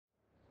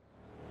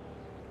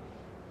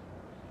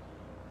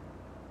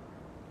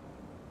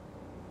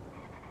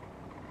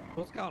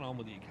What's going on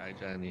with you,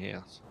 KJ, in your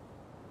house?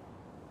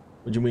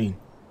 What do you mean?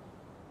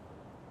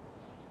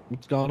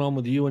 What's going on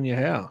with you and your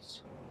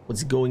house?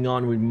 What's going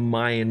on with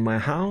my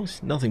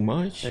house? Nothing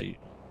much. Hey,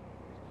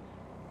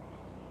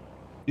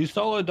 you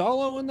solo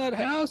dolo in that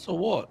house or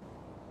what?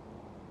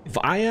 If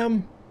I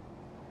am?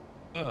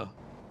 Uh,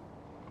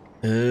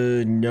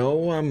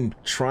 No, I'm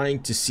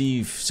trying to see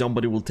if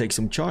somebody will take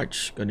some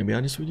charge. Gonna be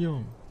honest with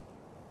you.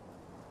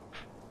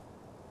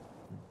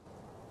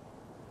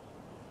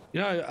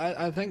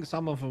 I think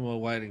some of them are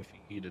waiting for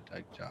you to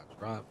take charge,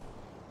 right?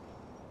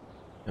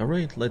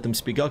 Alright, let them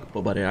speak up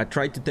about it. I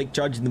tried to take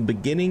charge in the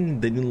beginning,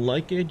 they didn't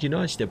like it, you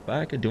know, I stepped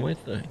back, I do my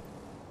thing.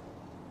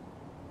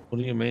 What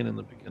do you mean in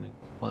the beginning?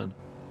 Explain.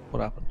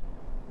 What happened?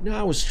 No,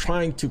 I was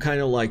trying to kind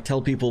of like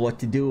tell people what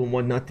to do and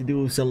what not to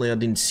do. Suddenly I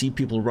didn't see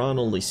people around,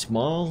 only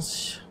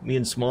Smalls. Me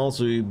and Smalls,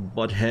 we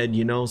butt head,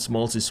 you know,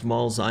 Smalls is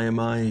Smalls, I am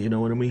I, you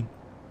know what I mean?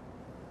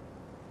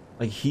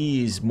 Like,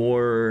 he's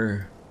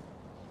more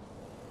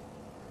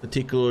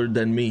particular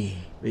than me,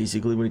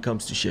 basically, when it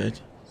comes to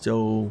shit.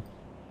 So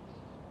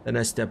then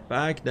I step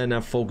back, then I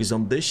focus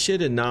on this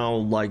shit, and now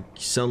like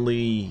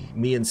suddenly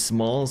me and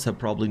Smalls have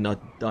probably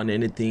not done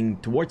anything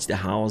towards the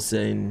house,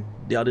 and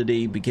the other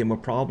day it became a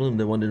problem.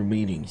 They wanted a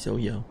meeting, so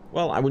yeah.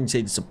 Well, I wouldn't say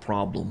it's a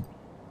problem.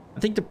 I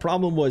think the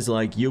problem was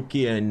like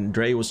Yuki and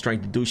Dre was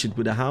trying to do shit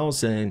with the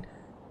house, and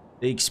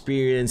they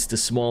experienced the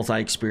Smalls I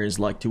experienced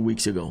like 2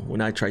 weeks ago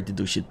when I tried to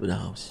do shit with the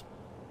house.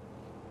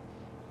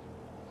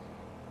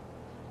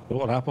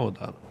 What happened with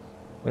that?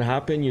 What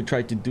happened? You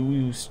tried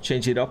to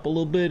change it up a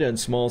little bit, and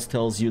Smalls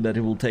tells you that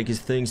he will take his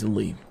things and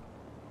leave.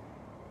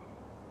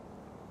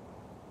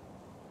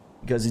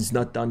 Because it's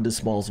not done the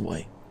Smalls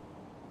way.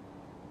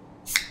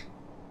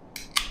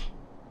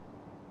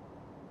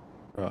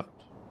 Right.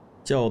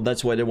 So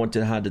that's why they wanted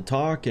to have the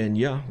talk, and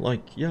yeah,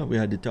 we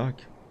had the talk.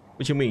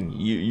 What you mean?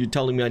 You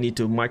telling me I need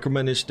to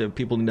micromanage the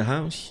people in the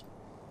house?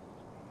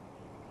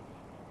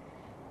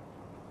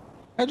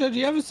 Hey, do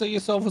you ever see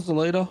yourself as a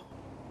leader?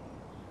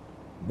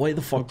 Why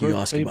the fuck do you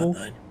ask about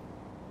that?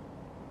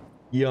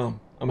 Yeah,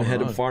 I'm a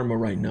head of pharma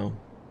right now.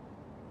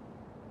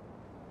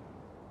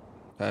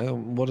 Okay,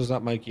 what does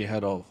that make you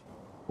head of?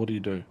 What do you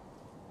do?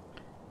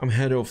 I'm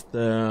head of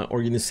the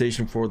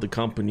organization for the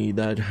company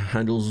that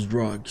handles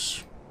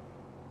drugs.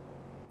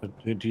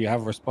 Do you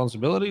have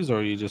responsibilities, or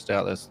are you just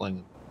out there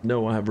slinging?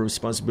 No, I have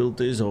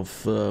responsibilities of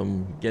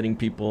getting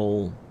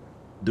people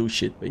do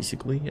shit,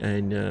 basically,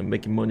 and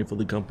making money for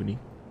the company.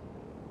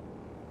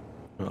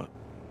 Right.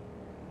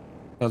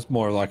 That's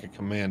more like a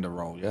commander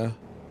role, yeah?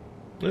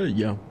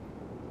 Yeah.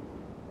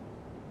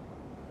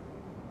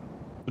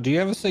 But do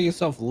you ever see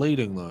yourself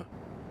leading, though?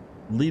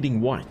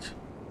 Leading what?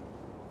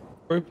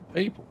 Group of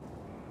people.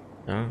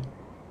 Yeah.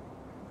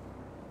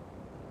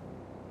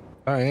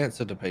 I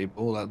answer to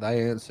people, that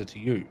they answer to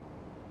you.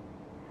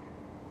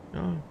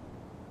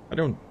 I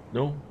don't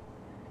know.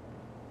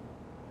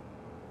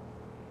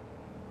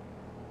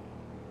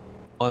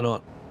 Why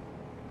not?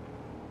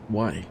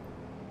 Why?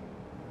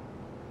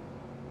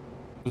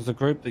 Because the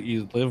group that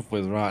you live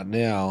with right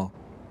now,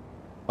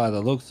 by the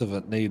looks of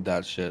it, need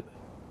that shit.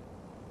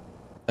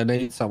 They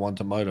need someone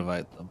to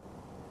motivate them.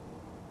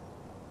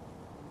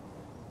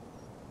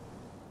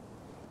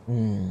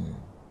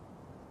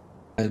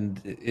 And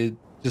it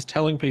just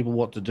telling people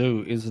what to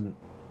do isn't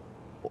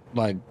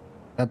like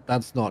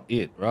that's not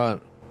it, right?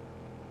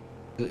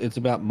 It's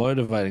about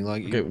motivating.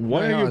 Like, okay,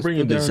 why are you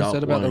bringing this up?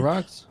 Said about the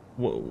rocks?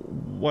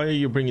 Why are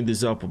you bringing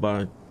this up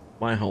about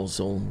my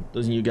household?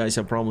 Doesn't you guys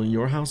have a problem in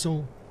your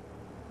household?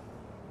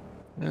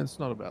 Yeah, it's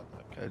not about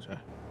that, KJ.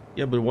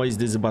 Yeah, but why is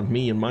this about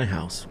me and my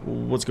house?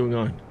 What's going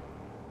on?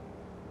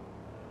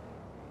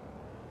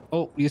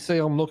 Oh, you see,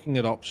 I'm looking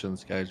at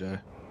options, KJ.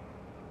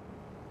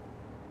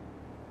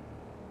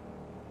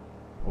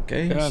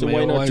 Okay, yeah, so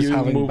why not you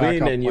move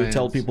in and you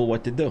tell people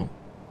what to do?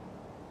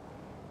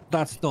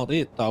 That's not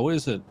it, though,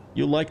 is it?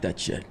 You like that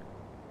shit.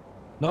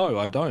 No,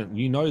 I don't.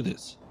 You know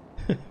this.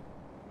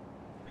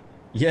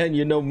 Yeah, and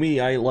you know me.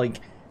 I'm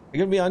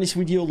gonna be honest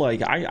with you.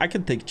 Like, I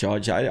can take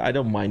charge. I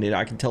don't mind it.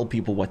 I can tell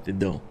people what to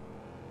do.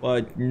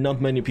 But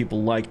not many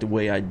people like the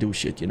way I do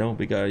shit, you know,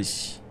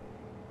 because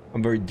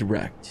I'm very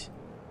direct.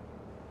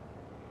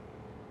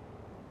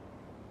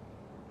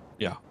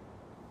 Yeah.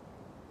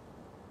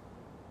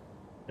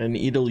 And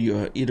either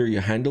you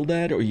handle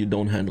that or you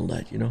don't handle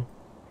that, you know.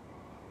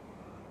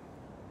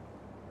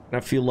 And I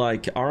feel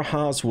like our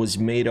house was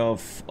made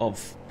of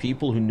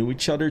people who knew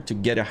each other to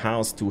get a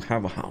house to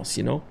have a house,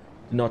 you know,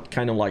 not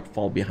kind of like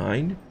fall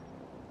behind,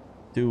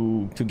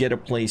 to get a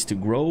place to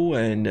grow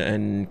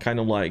and kind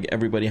of like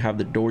everybody have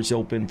the doors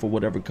open for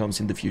whatever comes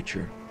in the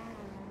future.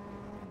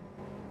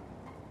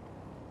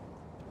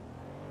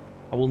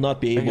 I will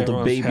not be able to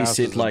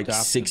babysit like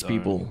 6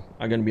 people.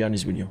 I'm gonna be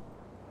honest with you.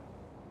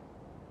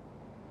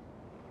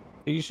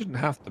 You shouldn't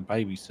have to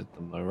babysit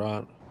them though,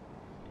 right?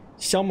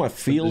 Some I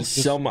feel,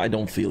 some I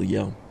don't feel,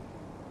 yo.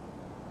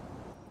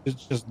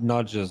 It's just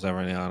nudges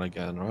every now and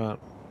again, right?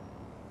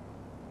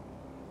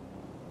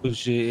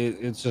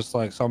 It's just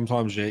like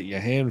sometimes you're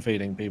hand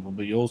feeding people,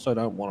 but you also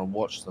don't want to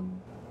watch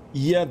them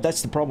Yeah,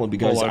 that's the problem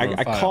because All over I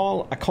and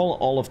fail. call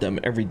all of them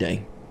every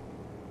day.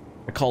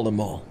 I call them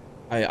all.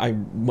 I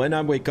when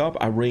I wake up,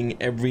 I ring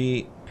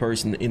every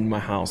person in my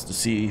house to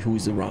see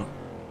who's around.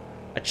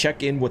 I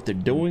check in what they're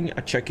doing.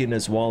 I check in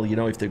as well, you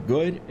know, if they're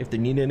good, if they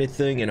need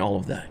anything, and all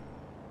of that.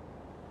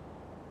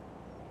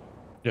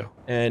 Yeah.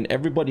 And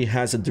everybody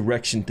has a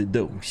direction to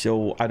do,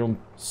 so I don't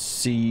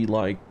see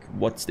like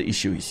what's the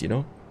issue is, you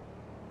know.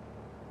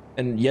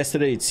 And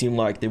yesterday it seemed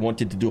like they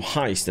wanted to do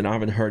heist, and I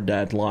haven't heard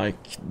that like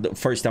the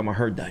first time I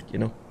heard that, you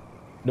know.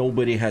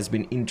 Nobody has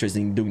been interested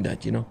in doing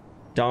that, you know.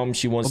 Dom,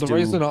 she wants Well, to. the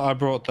reason I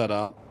brought that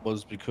up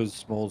was because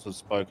Smalls had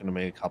spoken to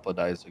me a couple of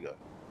days ago.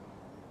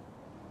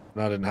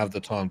 And I didn't have the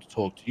time to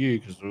talk to you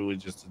because we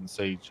just didn't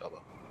see each other.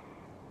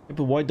 Yeah,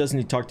 but why doesn't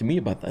he talk to me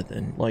about that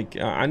then? Like,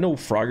 I know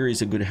Frogger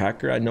is a good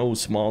hacker. I know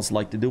Smalls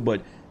like to do,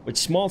 but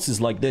Smalls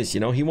is like this, you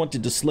know. He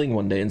wanted to sling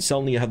one day and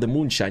suddenly you have the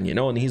moonshine, you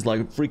know, and he's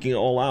like freaking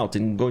all out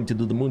and going to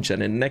do the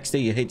moonshine, and the next day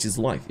he hates his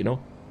life, you know.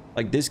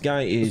 Like, this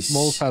guy is.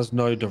 Smalls has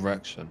no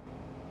direction.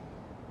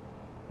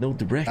 No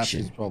direction. That's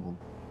his problem.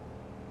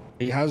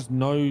 He has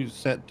no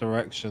set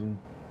direction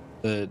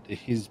that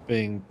he's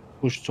being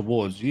pushed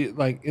towards.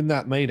 Like in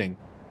that meeting,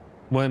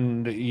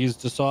 when he's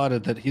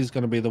decided that he's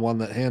going to be the one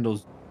that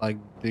handles like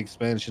the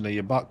expansion of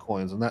your butt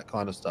coins and that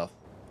kind of stuff,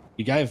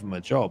 you gave him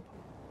a job.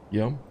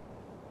 Yeah.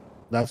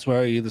 That's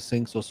where he either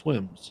sinks or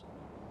swims.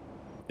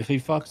 If he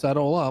fucks that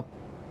all up,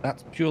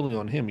 that's purely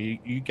on him.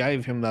 You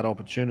gave him that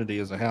opportunity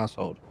as a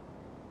household.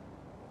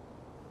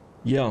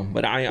 Yeah,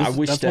 but I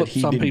wish that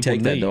he didn't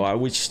take that though. I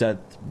wish that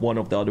one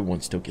of the other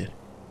ones took it.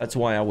 That's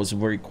why I was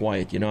very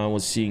quiet, you know. I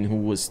was seeing who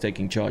was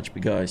taking charge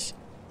because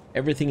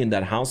everything in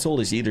that household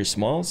is either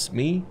Smalls,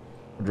 me,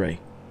 or Dre.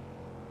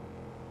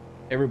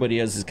 Everybody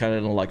else is kind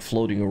of like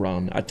floating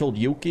around. I told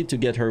Yuki to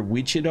get her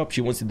weed shit up.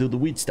 She wants to do the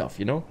weed stuff,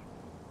 you know.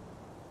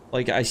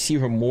 Like, I see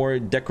her more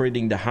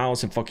decorating the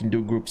house and fucking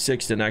do group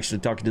 6 than actually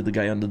talking to the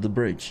guy under the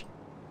bridge.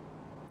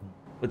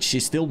 But she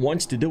still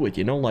wants to do it,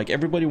 you know. Like,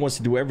 everybody wants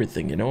to do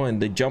everything, you know.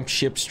 And they jump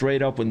ship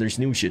straight up when there's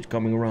new shit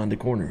coming around the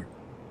corner.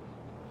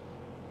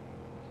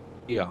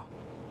 Yeah.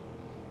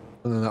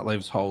 And then that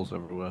leaves holes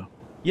everywhere.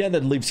 Yeah,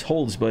 that leaves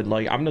holes, but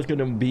like, I'm not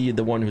gonna be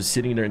the one who's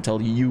sitting there and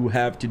tell you, you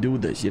have to do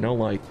this, you know.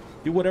 Like,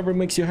 do whatever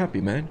makes you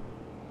happy, man.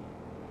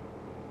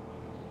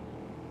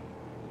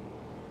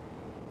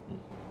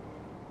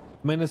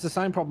 I mean, it's the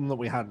same problem that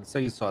we had in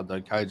Seaside, though,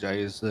 KJ,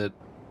 is that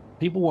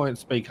people won't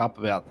speak up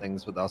about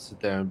things, but they'll sit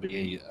there and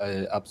be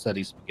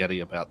upsetty spaghetti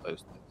about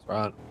those things,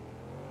 right?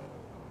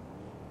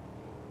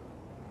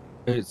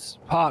 It's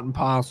part and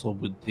parcel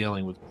with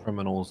dealing with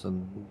criminals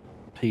and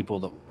people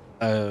that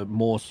are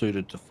more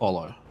suited to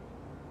follow.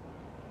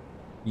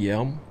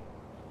 Yeah.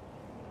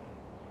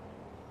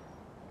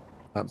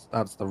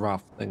 That's the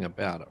rough thing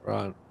about it,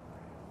 right?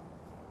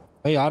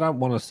 Hey, I don't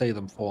want to see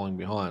them falling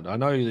behind. I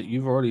know that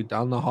you've already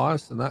done the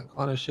heist and that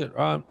kind of shit,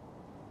 right?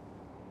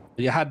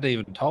 But you hadn't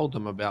even told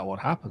them about what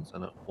happens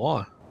in it.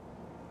 Why?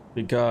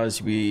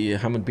 Because we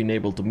haven't been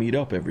able to meet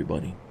up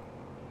everybody.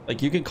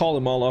 Like, you can call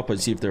them all up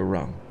and see if they're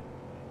around.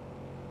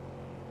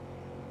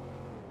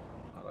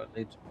 I don't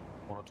need to.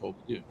 I want to talk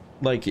with you.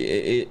 Like,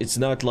 it's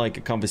not like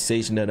a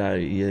conversation that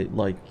I,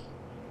 like...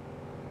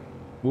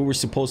 We were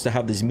supposed to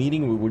have this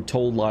meeting. We were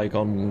told, like,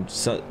 on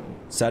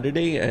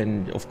Saturday.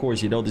 And, of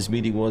course, you know, this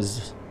meeting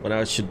was when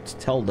I should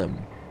tell them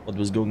what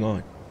was going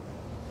on.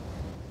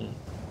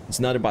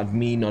 It's not about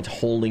me not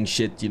holding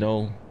shit, you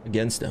know,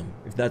 against them,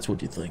 if that's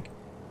what you think.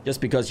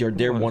 Just because you're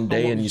there one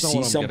day and you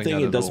see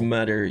something, it doesn't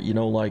matter, you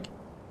know, like,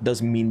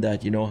 doesn't mean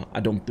that, you know,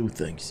 I don't do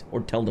things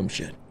or tell them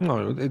shit.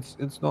 No,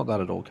 it's not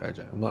that at all,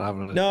 KJ. I'm not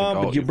having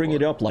No, but you bring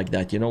it up like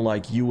that, you know,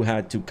 like you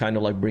had to kind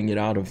of like bring it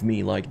out of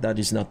me. Like, that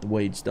is not the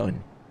way it's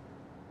done.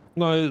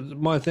 No,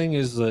 my thing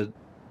is that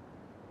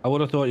I would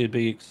have thought you'd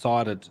be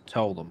excited to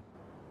tell them.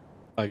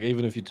 Like,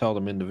 even if you tell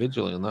them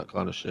individually and that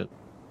kind of shit.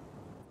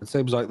 It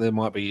seems like there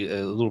might be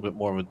a little bit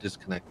more of a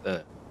disconnect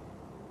there.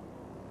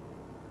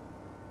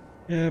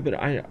 Yeah, but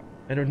I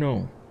don't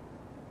know.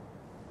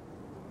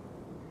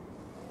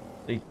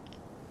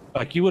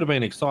 Like, you would have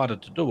been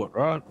excited to do it,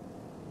 right?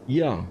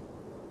 Yeah.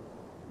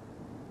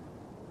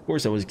 Of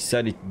course I was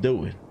excited to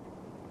do it.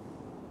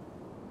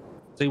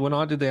 See, when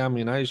I did the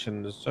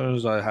ammunition, as soon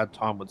as I had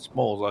time with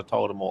Smalls, I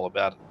told him all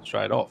about it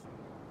straight off.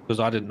 Because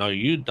I didn't know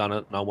you'd done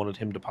it, and I wanted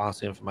him to pass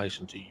the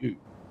information to you.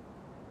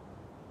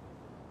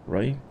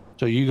 Right?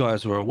 So you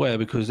guys were aware,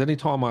 because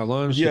anytime I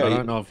learn shit, I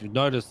don't know if you've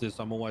noticed this,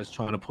 I'm always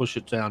trying to push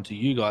it down to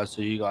you guys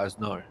so you guys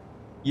know.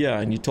 Yeah,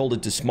 and you told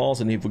it to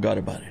Smalls and he forgot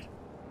about it.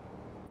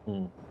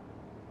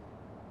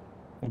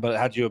 But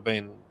had you have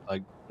been,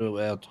 like,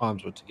 our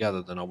times were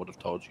together, then I would have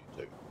told you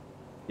to.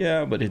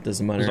 Yeah, but it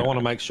doesn't matter. Because I want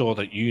to make sure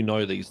that you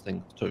know these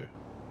things too.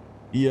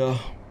 Yeah.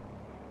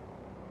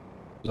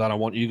 Because I don't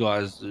want you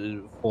guys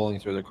falling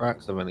through the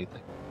cracks of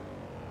anything.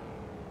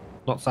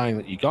 Not saying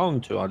that you're going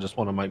to, I just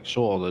want to make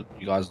sure that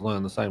you guys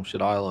learn the same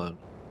shit I learned.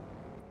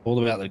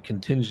 All about the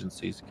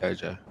contingencies,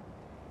 KJ.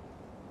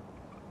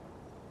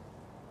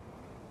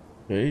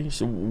 Okay,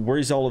 so where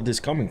is all of this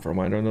coming from?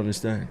 I don't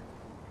understand.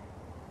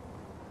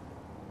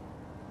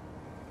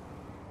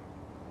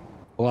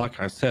 like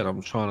I said,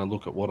 I'm trying to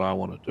look at what I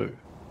want to do.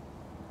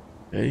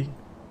 Okay.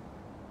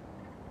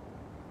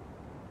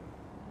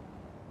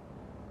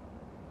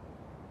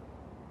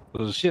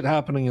 There's shit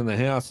happening in the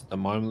house at the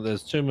moment.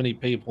 There's too many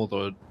people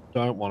that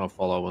don't want to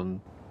follow, and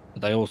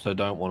they also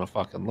don't want to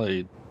fucking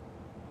lead.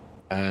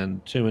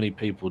 And too many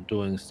people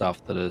doing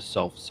stuff that is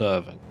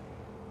self-serving.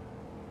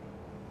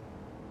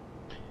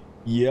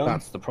 Yeah.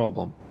 That's the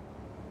problem.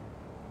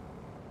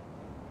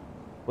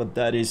 But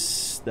that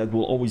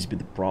will always be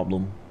the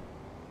problem.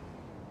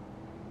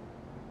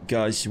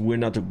 Because we're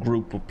not a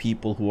group of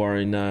people who are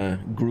in a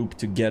group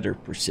together,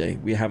 per se.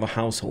 We have a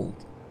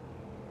household.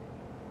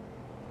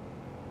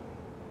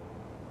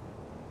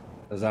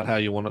 Is that how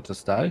you want it to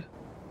stay?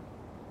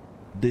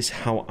 This is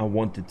how I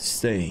want it to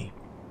stay.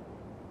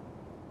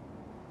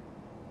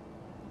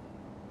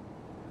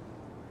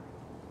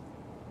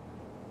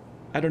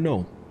 I don't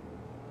know.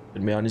 To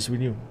be honest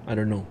with you, I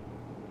don't know.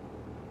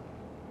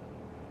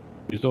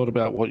 You thought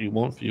about what you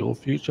want for your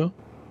future?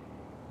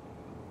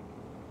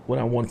 What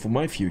I want for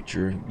my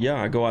future?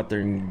 Yeah, I go out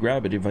there and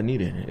grab it if I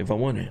need it, if I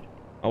want it.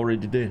 I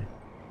already did.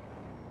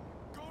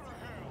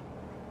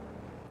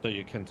 So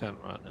you're content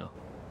right now?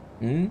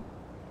 Hmm?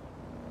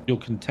 You're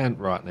content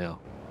right now?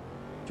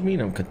 What do you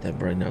mean I'm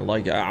content right now?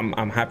 Like,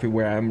 I'm happy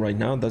where I am right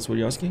now? That's what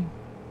you're asking?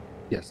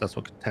 Yes, that's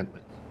what content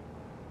means.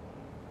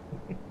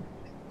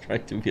 Try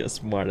to be as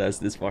smart as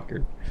this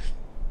fucker.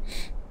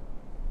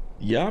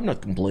 Yeah, I'm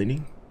not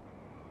complaining.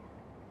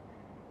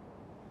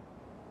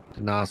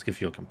 Didn't ask if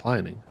you're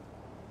complaining.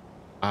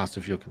 Asked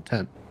if you're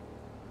content.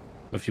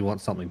 If you want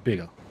something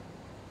bigger.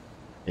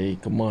 Hey,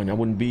 come on. I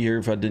wouldn't be here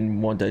if I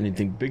didn't want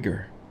anything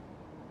bigger.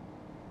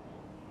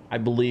 I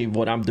believe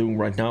what I'm doing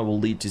right now will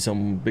lead to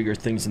some bigger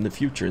things in the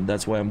future, and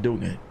that's why I'm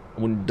doing it. I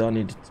wouldn't have done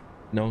it,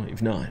 no,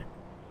 if not.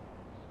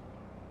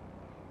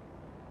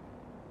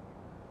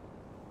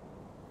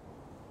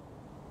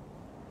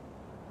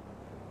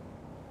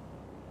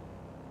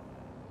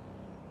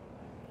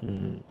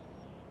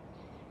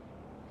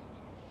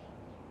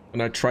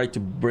 And I try to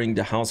bring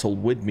the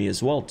household with me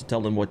as well, to tell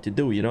them what to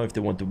do, you know, if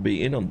they want to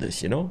be in on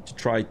this, you know, to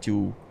try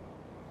to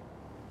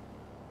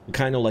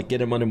kind of like get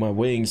them under my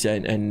wings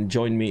and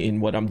join me in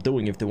what I'm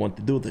doing if they want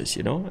to do this,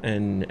 you know.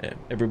 And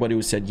everybody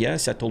who said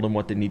yes, I told them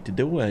what they need to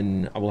do,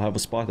 and I will have a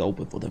spot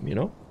open for them, you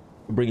know,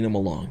 bring them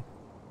along.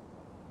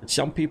 But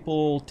some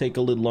people take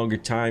a little longer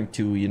time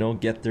to, you know,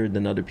 get there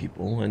than other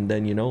people, and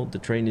then, you know, the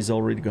train is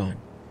already gone.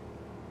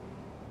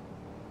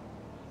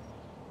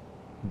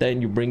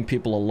 Then you bring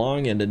people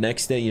along, and the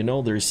next day, you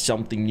know, there's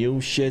something new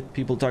shit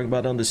people talking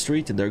about on the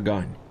street, and they're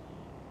gone.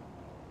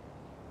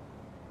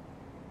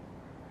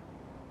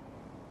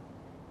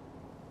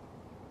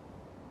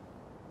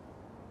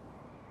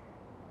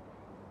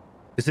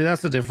 You see,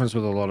 that's the difference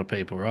with a lot of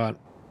people, right?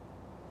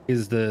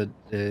 Is that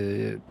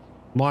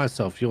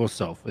myself,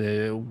 yourself,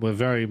 we're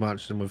very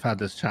much, and we've had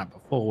this chat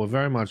before, we're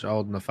very much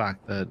old in the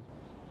fact that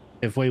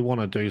if we want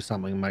to do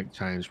something, make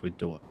change, we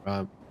do it,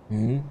 right?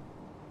 Mm-hmm.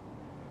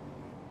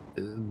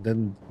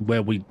 Then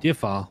where we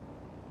differ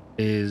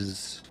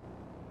is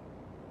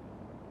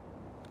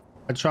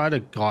I try to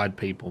guide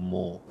people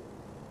more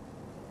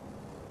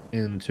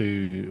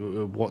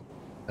into what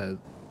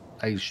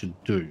they should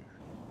do.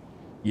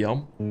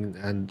 Yeah.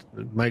 And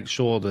make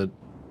sure that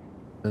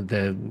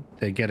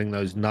they're getting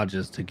those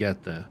nudges to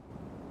get there.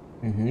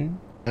 Mm-hmm.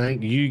 I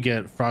think you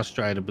get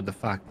frustrated with the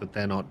fact that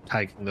they're not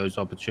taking those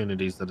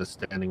opportunities that are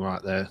standing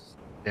right there,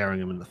 staring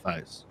them in the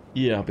face.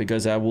 Yeah,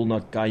 because I will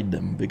not guide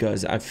them,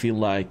 because I feel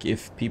like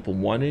if people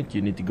want it,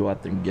 you need to go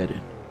out there and get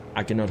it.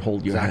 I cannot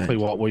hold your hand. Exactly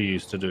what we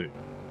used to do.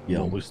 Yeah.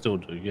 What we still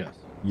do, yes.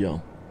 Yeah.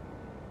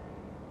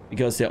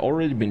 Because they've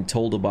already been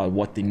told about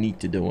what they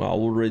need to do. I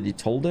already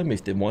told them,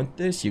 if they want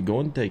this, you go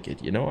and take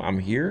it. You know, I'm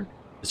here.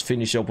 Just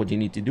finish up what you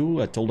need to do.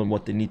 I told them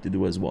what they need to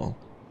do as well.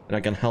 And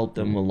I can help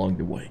them along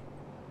the way.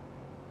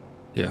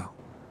 Yeah.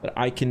 But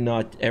I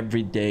cannot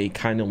every day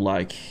kind of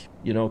like,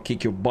 you know,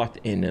 kick your butt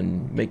in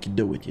and make you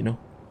do it, you know?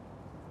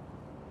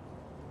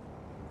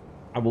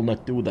 I will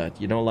not do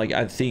that, you know? Like,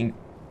 I think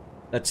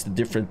that's the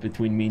difference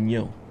between me and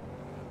you.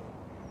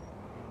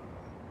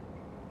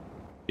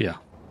 Yeah.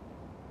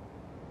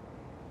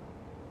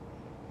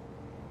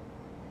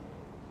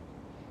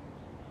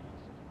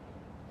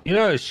 You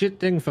know, a shit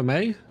thing for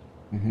me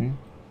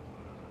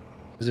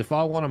is if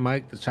I want to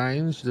make the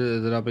change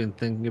that I've been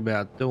thinking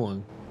about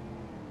doing,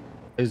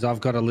 is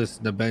I've got to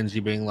listen to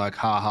Benji being like,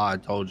 ha ha, I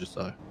told you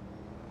so.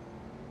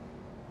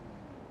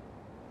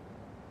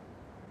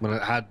 When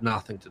it had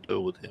nothing to do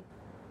with him.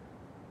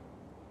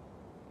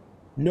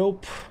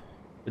 Nope.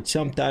 But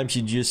sometimes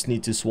you just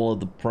need to swallow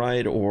the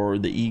pride or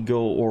the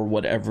ego or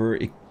whatever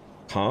it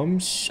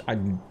comes. I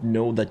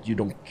know that you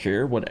don't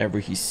care whatever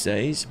he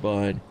says,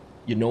 but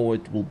you know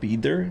it will be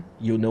there.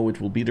 You know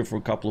it will be there for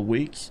a couple of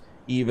weeks.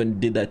 He even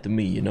did that to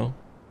me, you know?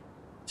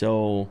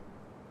 So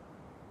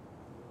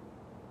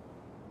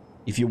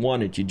if you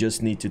want it, you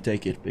just need to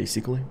take it,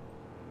 basically.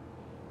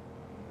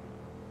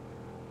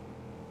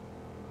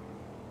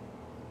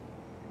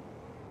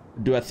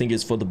 do I think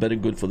it's for the better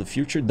good for the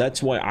future?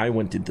 That's why I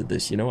went into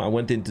this, you know? I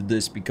went into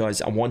this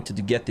because I wanted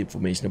to get the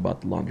information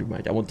about the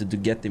laundromat. I wanted to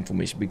get the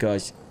information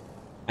because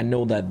I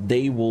know that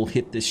they will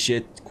hit this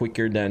shit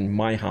quicker than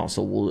my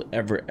household will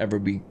ever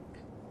be.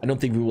 I don't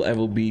think we will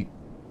ever be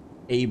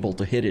able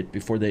to hit it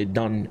before they've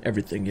done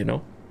everything, you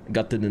know? And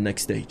got to the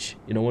next stage,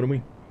 you know what I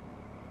mean?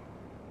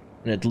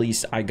 And at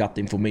least I got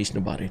the information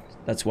about it.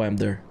 That's why I'm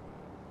there.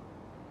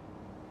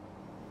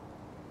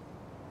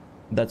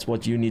 That's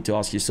what you need to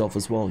ask yourself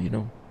as well, you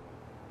know?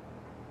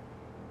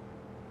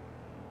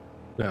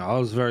 Yeah, I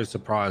was very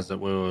surprised that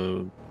we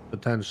were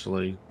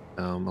potentially,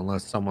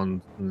 unless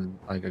someone,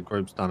 like a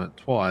group's done it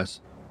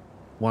twice,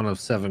 one of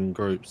 7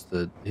 groups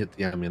that hit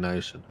the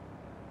ammunition.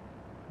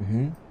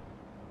 Mm-hmm.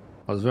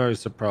 I was very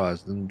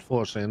surprised, and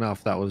fortunately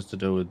enough, that was to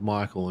do with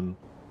Michael and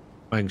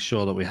making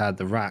sure that we had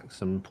the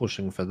racks and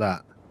pushing for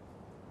that.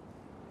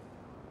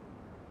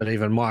 But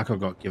even Michael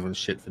got given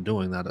shit for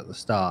doing that at the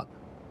start.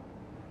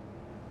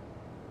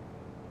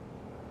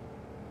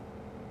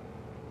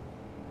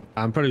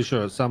 I'm pretty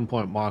sure at some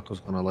point Michael's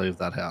going to leave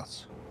that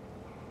house.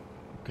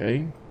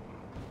 Okay.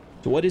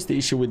 So what is the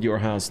issue with your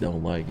house though?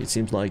 Like, it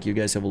seems like you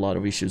guys have a lot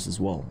of issues as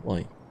well.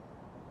 Like,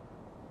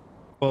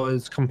 well,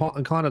 it's kind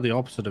of the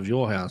opposite of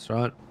your house,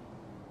 right?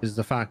 Is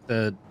the fact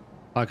that,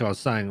 like I was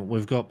saying,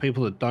 we've got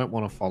people that don't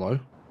want to follow.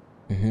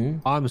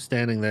 mm-hmm. I'm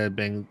standing there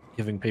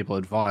giving people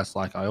advice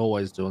like I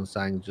always do and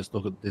saying, just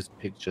look at this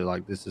picture,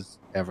 like this is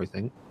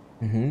everything.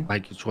 Mm-hmm.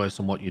 Make your choice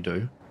on what you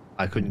do.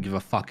 I couldn't give a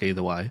fuck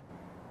either way.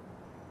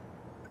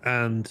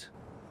 And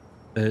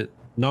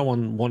no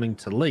one wanting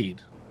to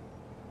lead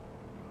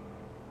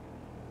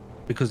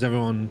because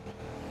everyone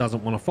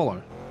doesn't want to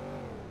follow.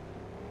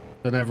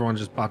 Then everyone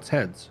just butts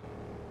heads.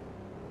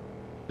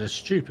 They're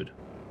stupid.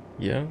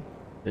 Yeah.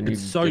 And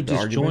it's so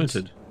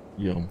disjointed.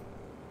 Yeah.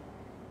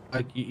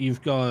 Like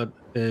you've got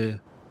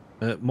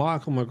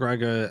Michael,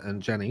 McGregor,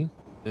 and Jenny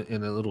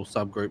in a little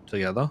subgroup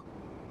together.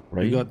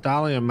 Right. You got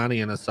Dahlia and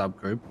Manny in a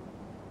subgroup.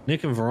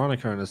 Nick and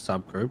Veronica in a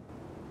subgroup.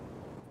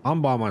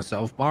 I'm by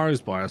myself.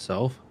 Murray's by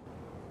herself.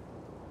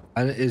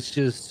 And it's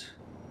just,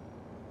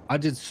 I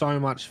did so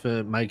much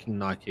for making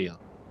Nikea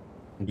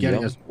and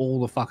getting us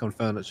all the fucking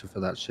furniture for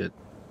that shit.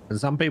 And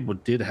some people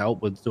did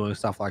help with doing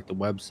stuff like the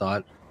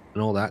website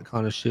and all that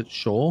kind of shit,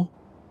 sure.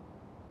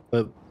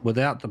 But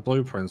without the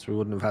blueprints, we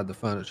wouldn't have had the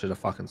furniture to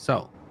fucking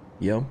sell.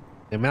 Yeah.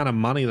 The amount of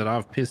money that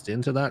I've pissed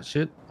into that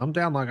shit, I'm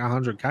down like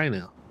 100K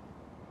now.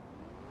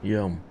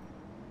 Yeah.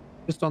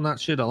 Just on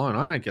that shit alone,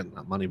 I ain't getting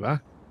that money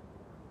back.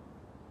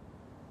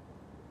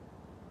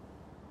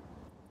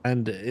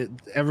 And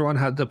everyone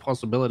had the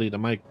possibility to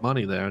make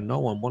money there, and no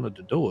one wanted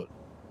to do it.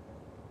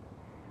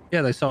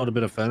 Yeah, they sold a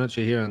bit of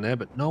furniture here and there,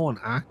 but no one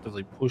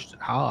actively pushed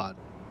it hard.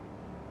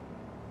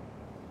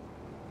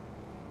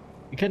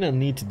 You kind of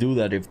need to do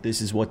that if this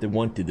is what they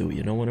want to do,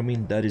 you know what I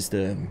mean? That is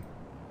the...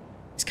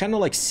 It's kind of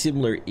like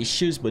similar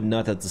issues, but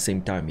not at the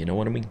same time, you know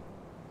what I mean?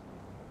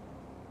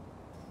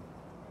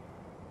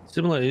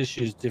 Similar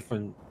issues,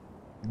 different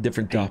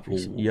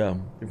topics. Yeah,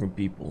 different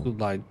people.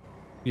 Like,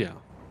 yeah.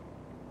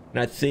 And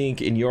I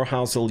think in your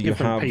household you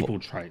have people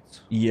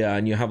traits. Yeah,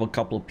 and you have a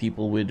couple of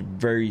people with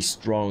very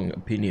strong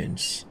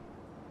opinions,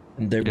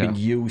 and they've been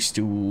used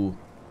to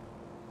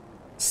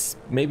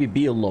maybe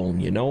be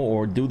alone, you know,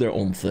 or do their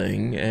own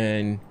thing.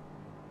 And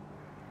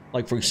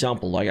like, for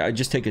example, like I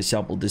just take an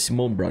example, the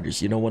Simone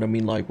brothers, you know what I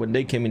mean? Like when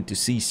they came into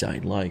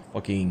Seaside, like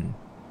fucking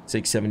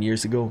 6-7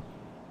 years ago,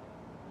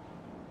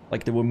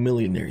 like they were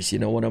millionaires, you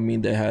know what I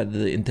mean? They had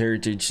the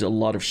inherited a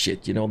lot of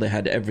shit, you know, they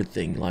had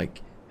everything,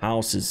 like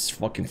houses,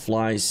 fucking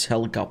flies,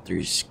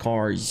 helicopters,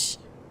 cars.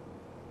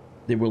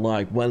 They were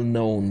like well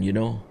known, you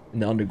know, in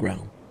the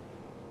underground.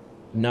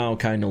 Now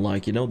kind of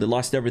like, you know, they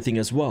lost everything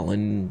as well,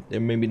 and they're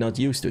maybe not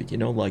used to it, you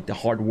know, like the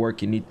hard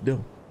work you need to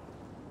do.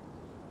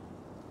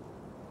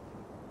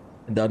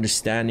 And the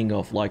understanding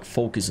of like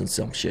focus on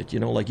some shit, you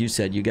know, like you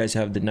said, you guys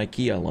have the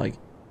Nikea, like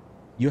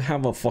you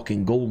have a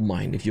fucking gold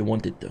mine if you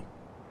wanted to.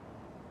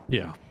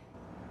 Yeah.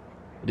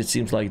 But it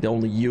seems like the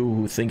only you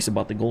who thinks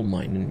about the gold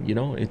mine, and you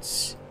know,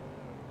 it's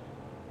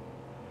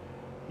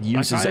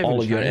uses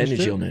all of your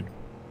energy on it.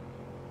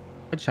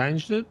 I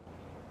changed it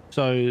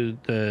so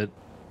that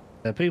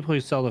the people who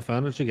sell the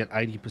furniture get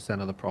 80%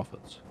 of the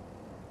profits.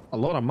 A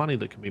lot of money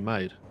that can be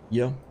made.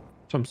 Yeah.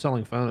 From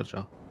selling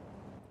furniture.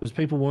 Because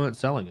people weren't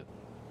selling it.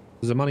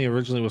 Because the money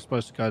originally was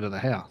supposed to go to the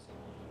house.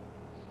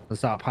 And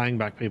start paying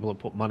back people that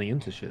put money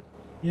into shit.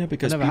 Yeah,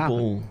 because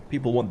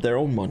people want their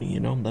own money, you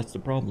know? That's the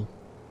problem.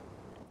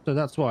 So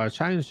that's why I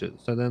changed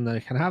it. So then they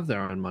can have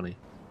their own money.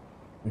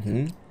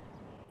 Mm-hmm.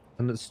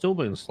 And it's still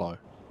been slow.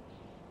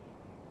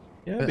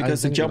 Yeah,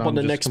 because they jump on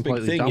the next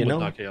big thing, you know?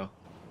 Nikea.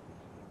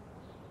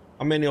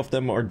 How many of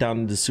them are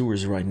down in the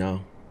sewers right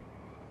now?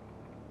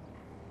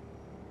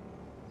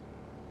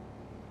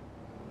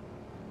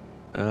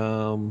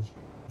 A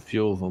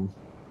few of them.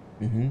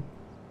 Mm-hmm.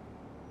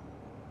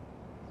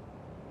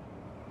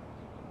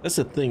 That's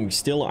the thing.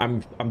 Still,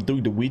 I'm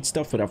doing the weed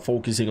stuff, but I'm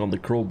focusing on the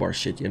crowbar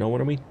shit. You know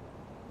what I mean?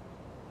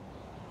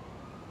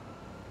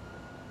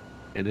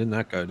 And didn't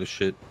that go to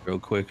shit real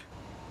quick?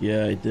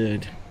 Yeah, it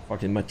did.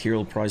 fucking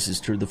material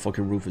prices through the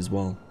fucking roof as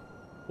well.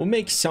 We'll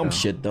make some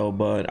shit though,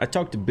 but I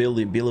talked to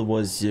Billy. Billy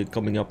was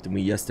coming up to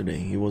me yesterday.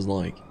 He was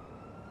like,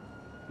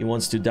 he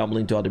wants to dabble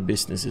into other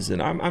businesses, and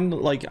I'm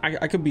like,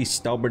 I could be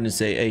stubborn and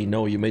say, hey,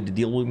 no, you made the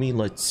deal with me,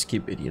 let's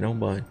skip it, you know,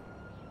 but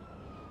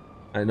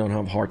I don't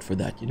have heart for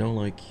that, you know,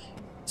 like,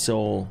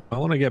 so. I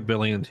want to get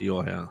Billy into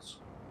your house.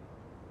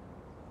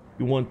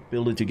 You want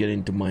Billy to get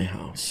into my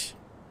house?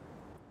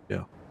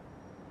 Yeah.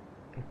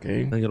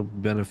 Okay. I think it'll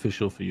be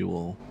beneficial for you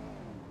all.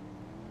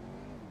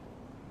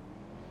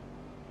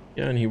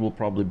 Yeah, and he will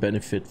probably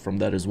benefit from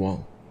that as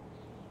well.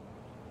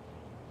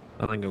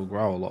 I think he'll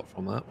grow a lot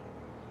from that.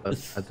 But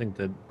I think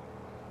that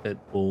it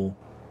will,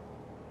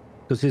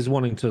 because he's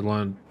wanting to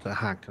learn to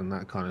hack and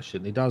that kind of shit.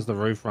 And he does the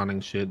roof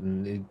running shit,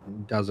 and he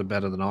does it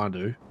better than I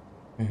do.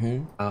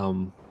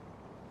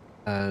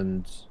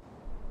 And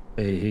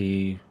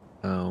he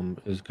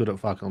is good at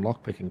fucking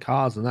lockpicking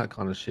cars and that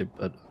kind of shit.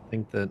 But I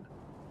think that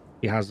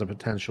he has the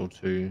potential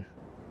to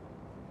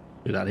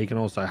do that. He can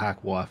also hack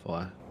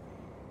Wi-Fi.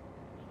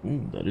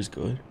 That is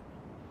good.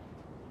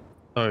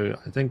 So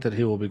I think that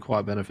he will be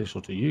quite beneficial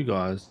to you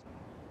guys.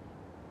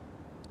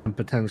 And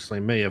potentially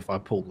me if I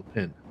pull the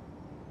pin.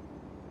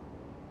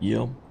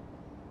 Yeah.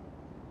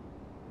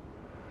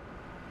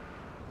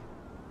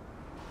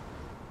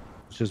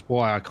 Which is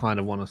why I kind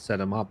of want to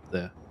set him up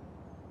there.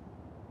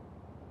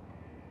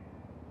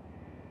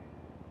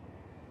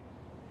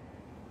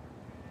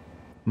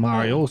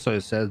 Mari also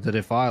said that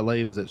if I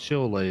leave, that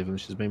she'll leave, and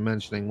she's been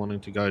mentioning wanting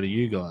to go to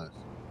you guys.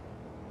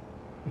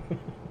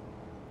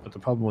 But the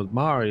problem with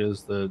Mari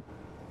is that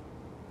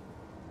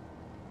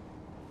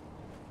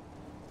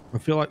I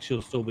feel like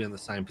she'll still be in the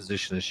same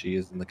position as she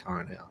is in the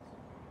current house.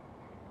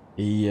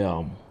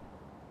 Yeah.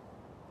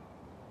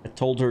 I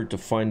told her to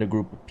find a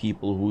group of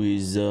people who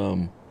is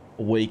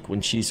awake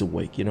when she's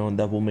awake, you know, and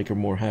that will make her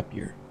more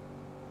happier.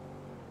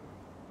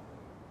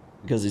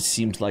 Because it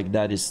seems like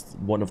that is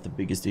one of the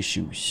biggest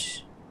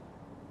issues.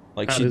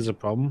 Like that is a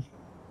problem.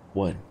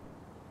 What?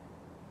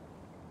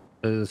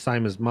 The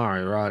same as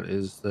Mari, right?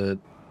 Is that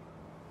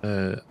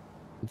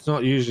it's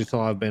not usually till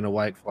I've been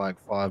awake for like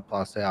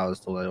 5+ hours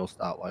till they all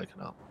start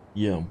waking up.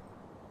 Yeah.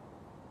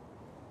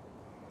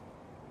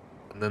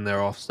 And then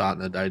they're off starting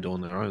their day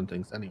doing their own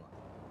things anyway.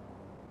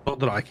 Not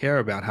that I care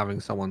about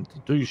having someone to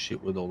do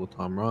shit with all the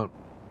time, right?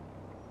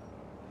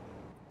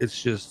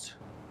 It's just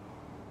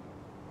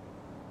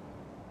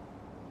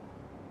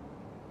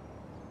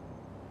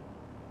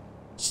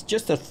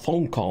a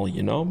phone call,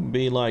 you know?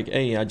 Be like,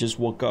 hey, I just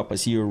woke up, I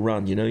see you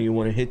around, you know? You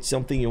want to hit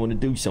something, you want to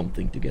do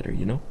something together,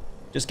 you know?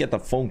 Just get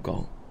that phone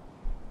call.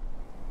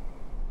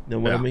 You know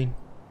what I mean?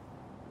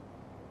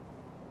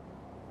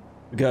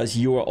 Because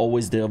you are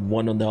always the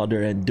one on the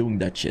other end doing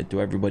that shit to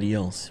everybody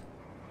else.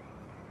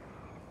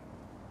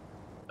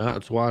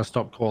 That's why I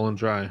stopped calling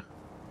Dre.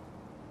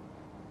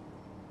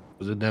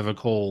 Because it'd never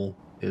call.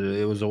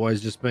 It was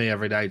always just me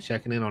every day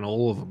checking in on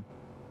all of them.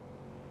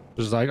 It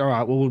was like, all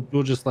right, well,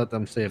 we'll just let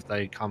them see if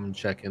they come and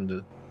check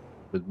in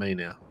with me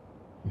now.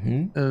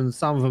 And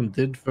some of them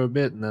did for a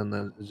bit, and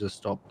then it just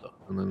stopped.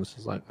 And then it's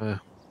just like, eh.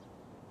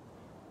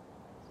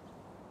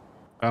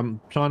 I'm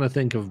trying to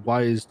think of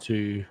ways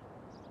to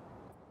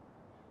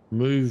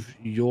move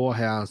your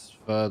house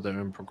further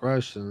in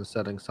progression,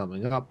 setting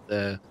something up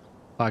there.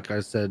 Like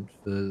I said,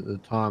 for the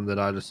time that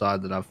I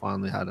decide that I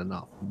finally had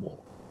enough more.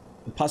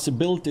 The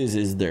possibilities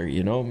is there,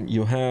 you know?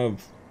 You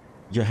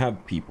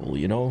have people,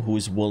 you know, who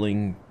is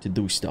willing to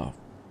do stuff.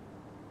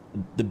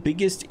 The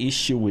biggest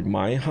issue with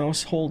my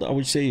household, I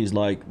would say, is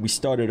like we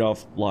started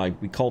off like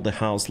we called the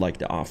house like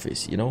the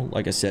office, you know,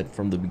 like I said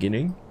from the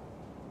beginning,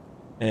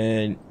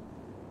 and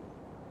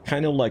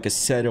kind of like a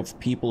set of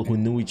people who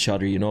knew each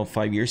other, you know,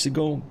 5 years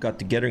ago, got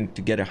together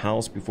to get a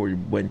house before it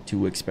went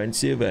too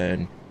expensive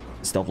and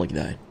stuff like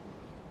that.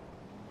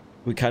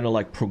 We kind of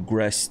like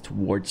progressed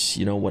towards,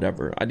 you know,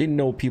 whatever. I didn't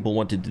know people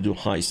wanted to do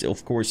heists,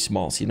 of course,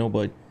 smalls, you know,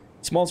 but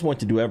smalls want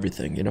to do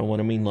everything, you know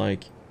what I mean?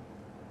 Like,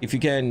 if you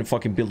can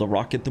fucking build a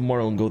rocket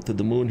tomorrow and go to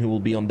the moon, he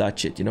will be on that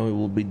shit, you know? It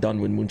will be done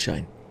with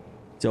moonshine.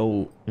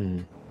 So,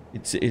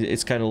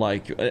 it's kind of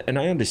like, and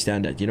I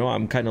understand that, you know?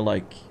 I'm kind of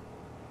like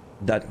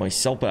that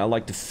myself, but I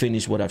like to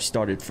finish what I've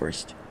started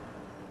first.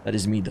 That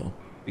is me, though.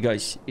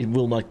 Because it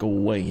will not go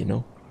away, you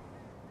know?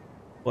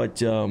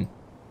 But, at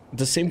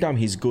the same time,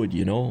 he's good,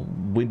 you know?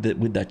 With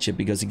that shit,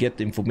 because he get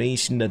the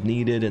information that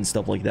needed and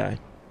stuff like that.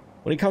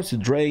 When it comes to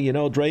Dre, you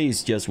know, Dre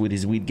is just with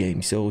his weed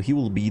game, so he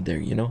will be there,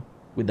 you know?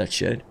 With that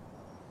shit.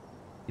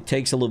 It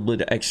takes a little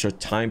bit of extra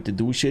time to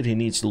do shit. He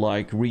needs to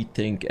like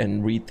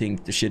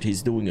rethink the shit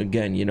he's doing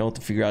again, you know, to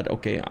figure out,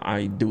 okay,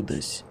 I do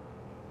this.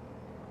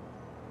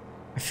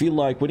 I feel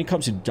like when it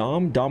comes to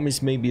Dom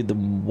is maybe the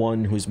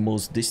one who's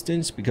most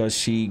distant because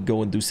she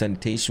go and do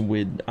sanitation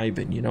with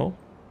Ivan, you know.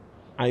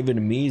 Ivan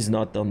and me is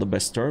not on the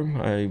best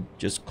term. I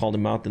just called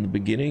him out in the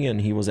beginning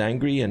and he was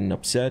angry and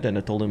upset and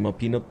I told him a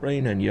peanut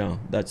brain and yeah,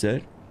 that's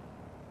it.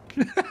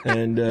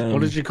 And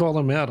what did you call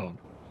him out on?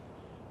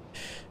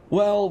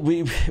 Well,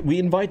 we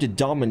invited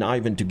Dom and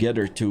Ivan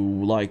together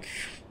to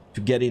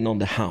get in on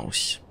the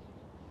house.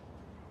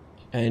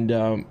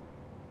 And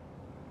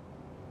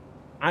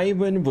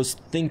Ivan was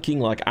thinking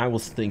like I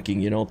was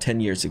thinking, you know, 10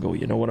 years ago,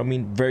 you know what I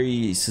mean?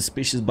 Very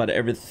suspicious about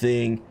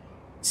everything,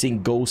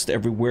 seeing ghosts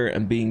everywhere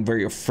and being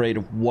very afraid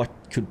of what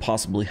could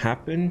possibly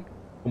happen,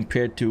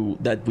 compared to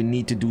that we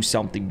need to do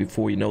something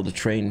before, you know, the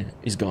train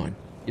is gone.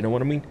 You know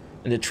what I mean?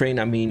 And the train,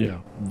 I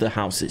mean, the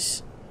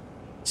houses.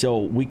 So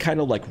we kind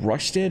of like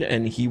rushed it,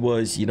 and he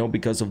was, you know,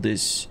 because of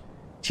this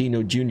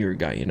Chino Jr.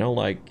 guy, you know,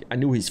 like I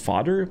knew his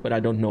father, but I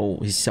don't know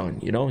his son,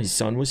 you know, his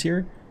son was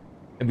here,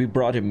 and we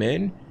brought him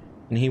in,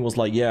 and he was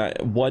like, yeah,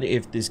 what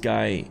if this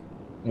guy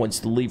wants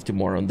to leave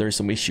tomorrow and there's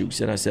some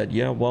issues? And I said,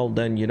 yeah, well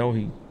then, you know,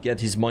 he get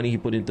his money, he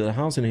put into the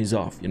house, and he's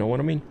off. You know what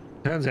I mean?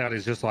 Turns out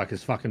he's just like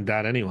his fucking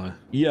dad anyway.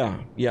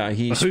 Yeah,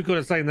 he's... Who could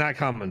have seen that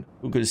coming?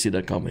 Who could have seen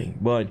that coming?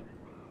 But,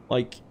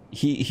 like,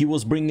 he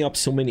was bringing up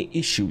so many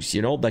issues,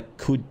 you know, that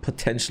could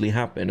potentially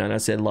happen. And I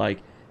said, like,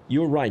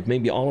 you're right,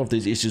 maybe all of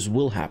these issues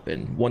will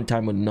happen one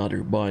time or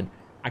another, but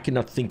I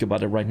cannot think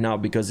about it right now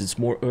because it's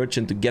more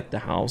urgent to get the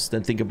house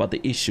than think about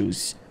the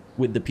issues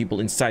with the people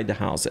inside the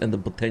house and the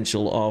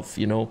potential of,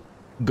 you know,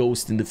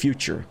 ghosts in the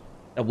future.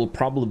 That will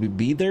probably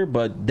be there,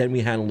 but then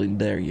we handle it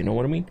there, you know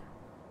what I mean?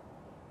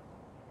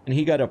 And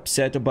he got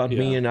upset about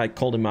me, and I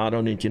called him out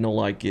on it, you know,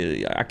 like,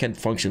 I can't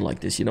function like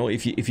this, you know?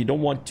 If you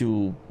don't want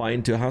to buy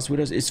into a house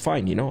with us, it's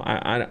fine, you know?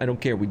 I don't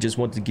care. We just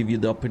want to give you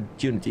the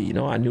opportunity, you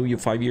know? I knew you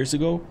 5 years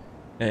ago,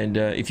 and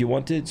if you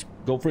want it,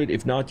 go for it.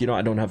 If not, you know,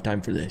 I don't have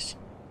time for this.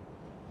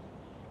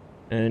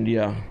 And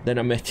yeah, then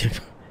I met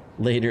him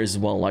later as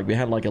well. Like, we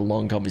had like a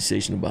long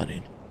conversation about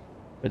it.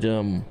 But,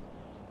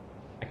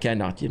 I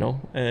cannot, you know?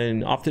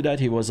 And after that,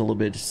 he was a little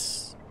bit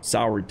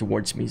sour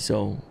towards me,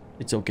 so...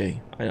 It's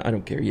okay. I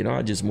don't care, you know,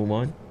 I just move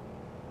on.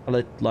 I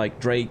let,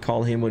 like, Dre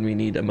call him when we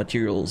need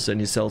materials,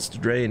 and he sells to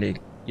Dre, and it,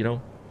 you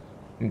know,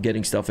 I'm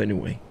getting stuff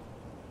anyway.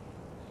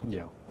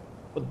 Yeah.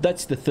 But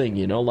that's the thing,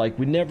 you know, like,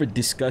 we never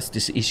discussed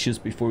these issues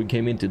before we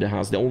came into the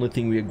house. The only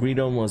thing we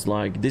agreed on was,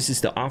 like, this is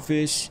the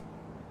office.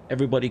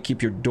 Everybody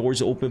keep your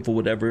doors open for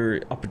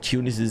whatever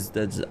opportunities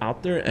that's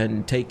out there,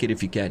 and take it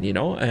if you can, you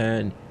know?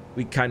 And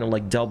we kind of,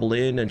 like, double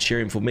in and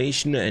share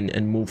information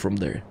and move from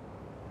there.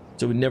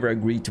 So we never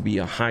agreed to be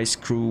a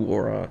heist crew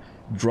or a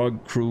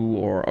drug crew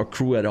or a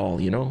crew at all,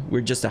 you know?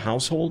 We're just a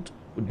household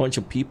with a bunch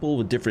of people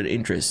with different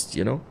interests,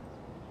 you know?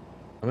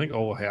 I think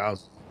all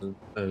houses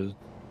are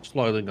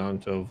slowly going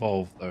to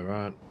evolve though,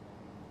 right?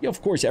 Yeah,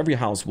 of course, every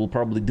house will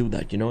probably do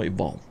that, you know,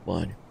 evolve.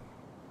 But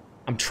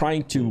I'm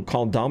trying to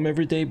call Dom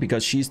every day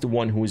because she's the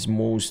one who is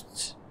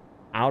most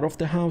out of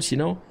the house, you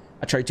know?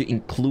 I try to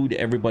include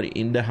everybody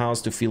in the house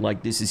to feel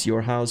like this is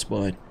your house,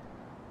 but...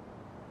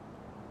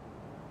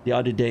 The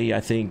other day,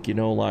 I think, you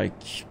know, like,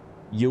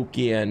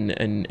 Yuki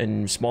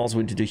and Smalls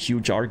went into a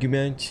huge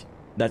argument.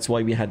 That's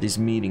why we had this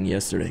meeting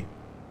yesterday.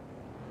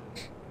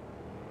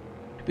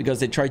 Because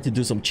they tried to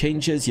do some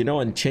changes, you know,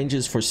 and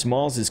changes for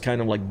Smalls is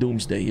kind of like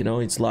doomsday, you know?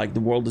 It's like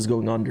the world is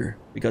going under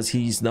because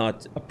he's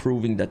not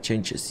approving that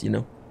changes, you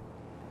know?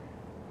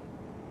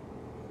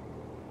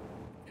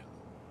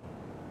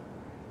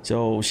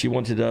 So she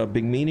wanted a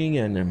big meeting,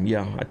 and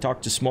yeah, I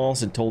talked to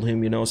Smalls and told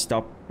him, you know,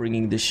 stop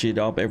bringing this shit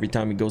up every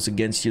time it goes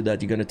against you,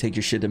 that you're gonna take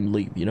your shit and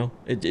leave, you know?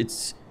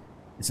 It's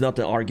not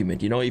the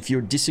argument, you know? If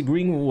you're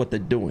disagreeing with what they're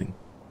doing,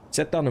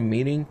 set down a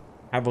meeting,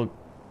 have a,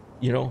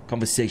 you know,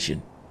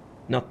 conversation.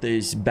 Not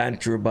this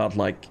banter about,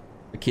 like,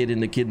 a kid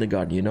in the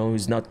kindergarten, you know,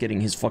 who's not getting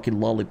his fucking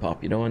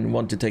lollipop, you know, and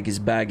want to take his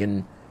bag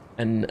and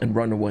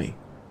run away.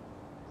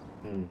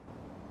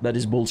 That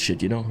is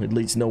bullshit, you know? It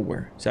leads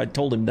nowhere. So I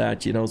told him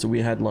that, you know, so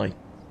we had, like,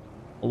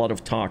 a lot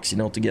of talks, you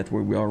know, to get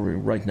where we are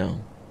right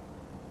now.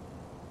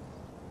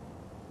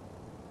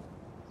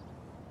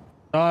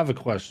 I have a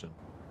question.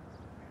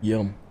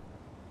 Yeah.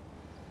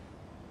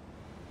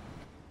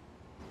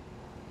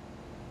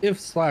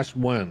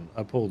 If/when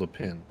I pull the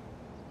pin,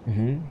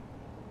 Mm-hmm.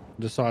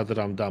 decide that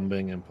I'm done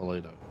being in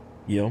Polito,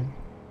 Yeah.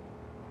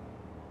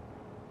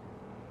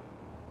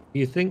 do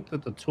you think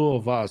that the two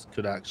of us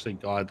could actually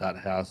guide that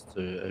house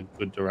to a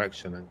good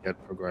direction and get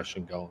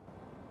progression going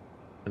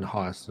and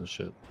heists and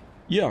shit?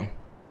 Yeah.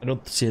 I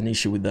don't see an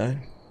issue with that.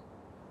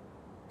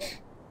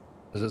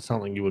 Is it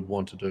something you would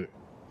want to do?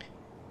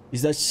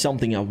 Is that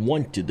something I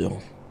want to do?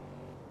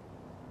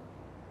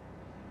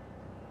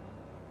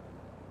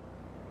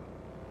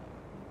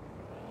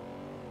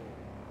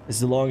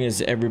 As long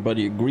as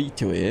everybody agree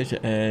to it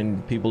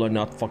and people are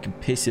not fucking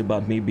pissy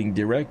about me being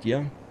direct,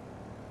 yeah.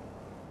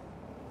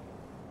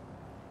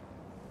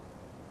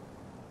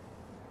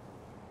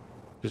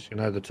 Because, you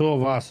know, the two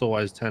of us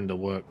always tend to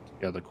work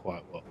together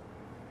quite well.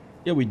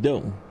 Yeah, we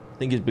do. I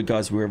think it's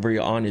because we're very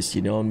honest,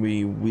 you know, and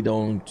we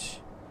don't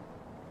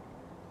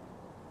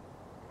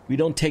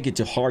take it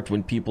to heart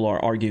when people are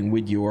arguing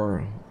with you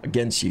or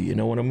against you, you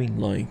know what I mean?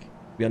 Like,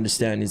 we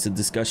understand it's a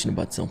discussion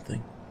about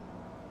something.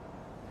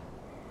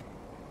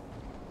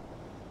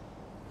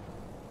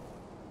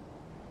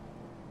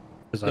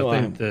 Because I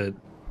think that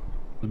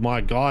with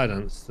my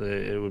guidance,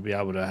 it would be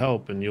able to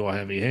help, and your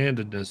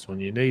heavy-handedness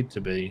when you need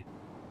to be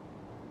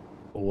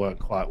will work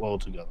quite well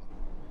together.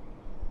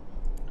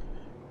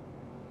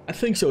 I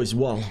think so as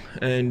well.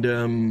 And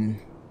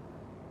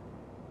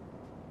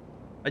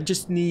I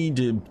just need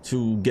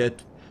to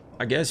get,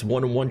 I guess,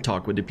 one-on-one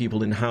talk with the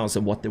people in the house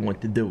and what they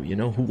want to do, you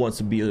know? Who wants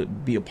to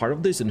be a part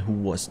of this and who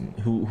wasn't,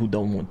 who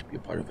don't want to be a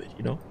part of it,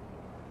 you know?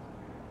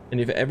 And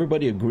if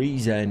everybody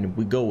agrees and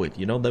we go it,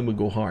 you know, then we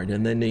go hard.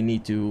 And then they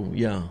need to,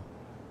 yeah.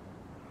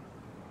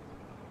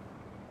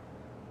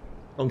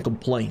 Don't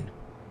complain.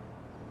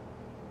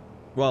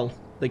 Well,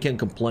 they can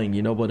complain,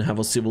 you know, but have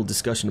a civil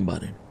discussion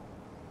about it.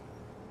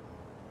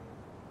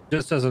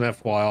 Just as an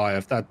FYI,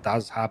 if that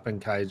does happen,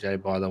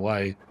 KJ, by the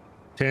way,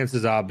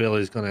 chances are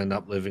Billy's going to end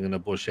up living in a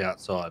bush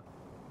outside.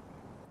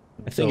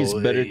 I think it's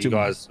better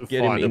to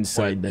get him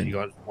inside then. You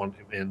guys want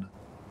him in.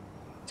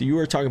 So you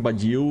were talking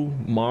about you,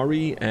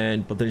 Mari,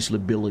 and potentially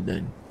Billy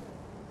then.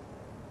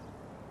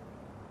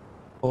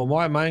 Well,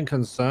 my main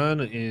concern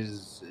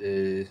is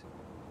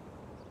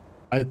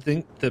I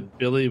think that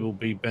Billy will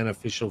be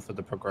beneficial for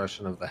the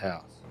progression of the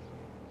house.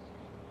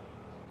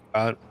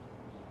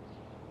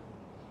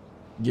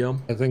 Yeah.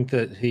 I think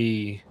that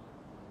he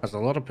has a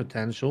lot of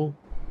potential.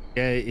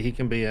 Yeah, he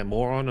can be a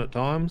moron at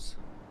times,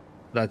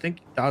 but I think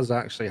he does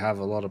actually have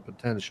a lot of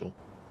potential.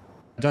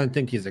 I don't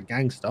think he's a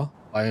gangster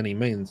by any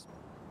means.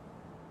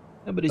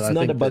 Yeah, but it's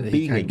not about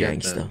being a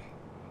gangster.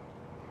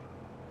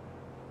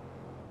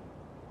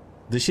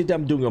 The shit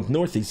I'm doing up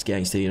north is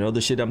gangster, you know,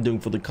 the shit I'm doing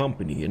for the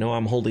company, you know,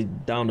 I'm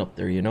holding down up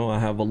there, you know, I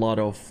have a lot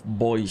of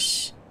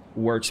boys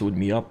who works with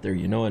me up there,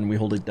 you know, and we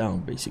hold it down,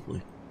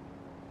 basically.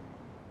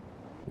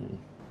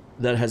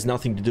 That has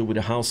nothing to do with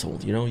the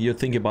household, you know, you're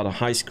thinking about a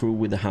high screw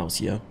with the house,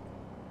 yeah?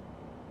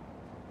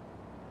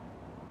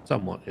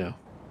 Somewhat, yeah.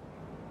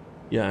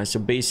 Yeah, so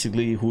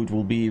basically who it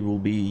will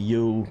be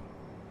you,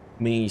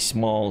 me,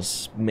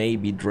 Smalls,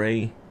 maybe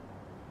Dre,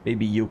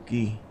 maybe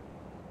Yuki,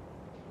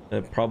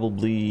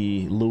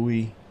 probably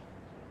Louis.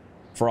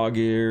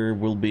 Frogger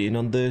will be in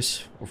on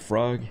this, or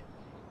Frog.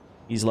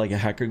 He's like a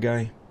hacker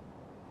guy.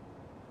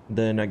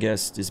 Then I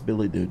guess this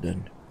Billy dude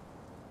then.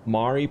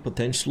 Mari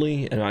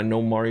potentially, and I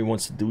know Mari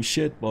wants to do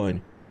shit, but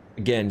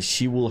again,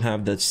 she will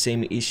have that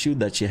same issue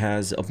that she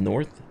has up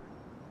north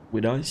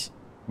with us.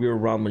 We're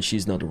around when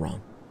she's not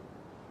around.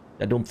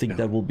 I don't think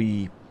that will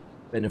be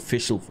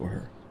beneficial for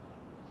her.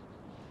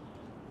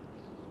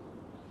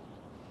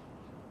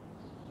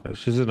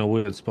 She's in a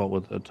weird spot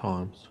with her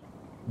times.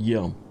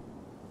 Yeah.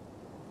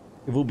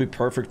 It will be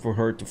perfect for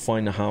her to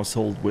find a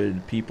household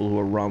with people who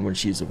are around when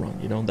she's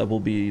around, you know? That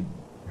will be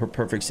her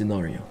perfect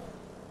scenario.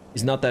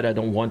 It's not that I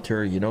don't want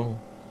her, you know,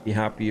 be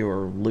happy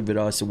or live with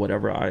us or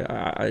whatever.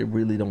 I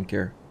really don't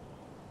care.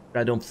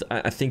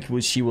 I think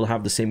she will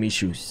have the same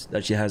issues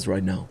that she has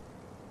right now.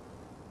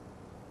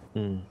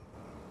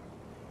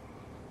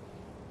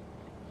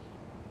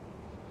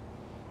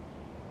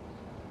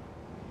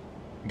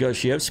 Because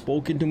she has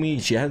spoken to me,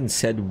 she hasn't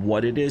said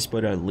what it is,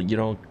 but you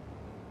know,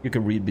 you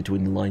can read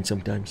between the lines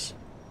sometimes.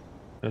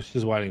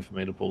 She's waiting for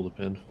me to pull the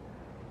pin.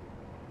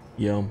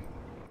 Yeah.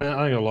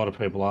 I think a lot of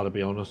people are, to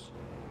be honest.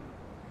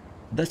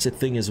 That's the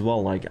thing as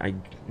well, like,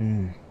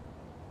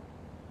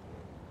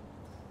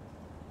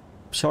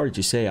 sorry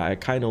to say, I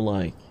kind of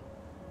like...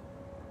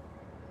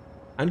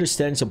 I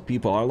understand some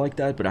people are like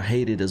that, but I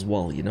hate it as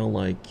well, you know,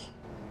 like...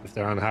 If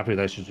they're unhappy,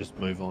 they should just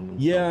move on.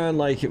 Yeah,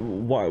 like,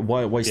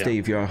 why stay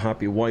if you're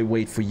unhappy? Why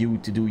wait for you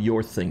to do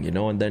your thing, you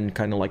know? And then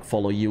kind of like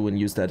follow you and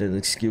use that as an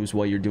excuse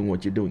why you're doing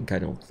what you're doing,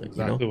 kind of thing,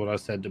 exactly, you know? What I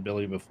said to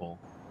Billy before.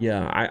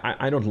 Yeah,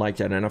 I don't like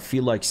that, and I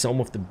feel like some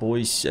of the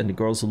boys and the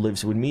girls who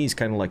lives with me is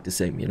kind of like the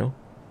same, you know?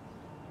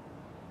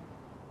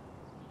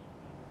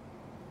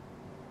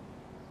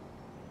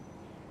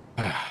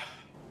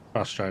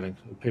 Frustrating.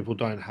 People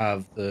don't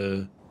have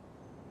the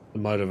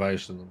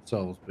motivation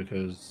themselves,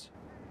 because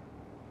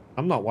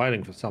I'm not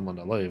waiting for someone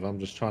to leave. I'm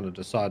just trying to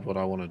decide what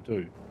I want to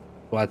do.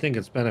 Well, I think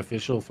it's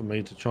beneficial for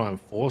me to try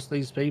and force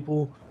these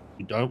people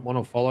who don't want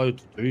to follow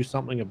to do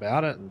something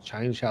about it and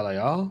change how they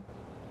are?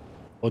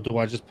 Or do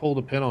I just pull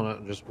the pin on it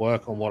and just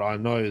work on what I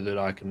know that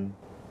I can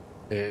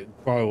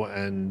grow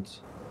and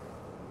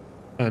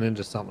turn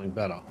into something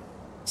better?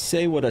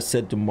 Say what I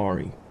said to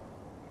Mari.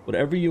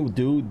 Whatever you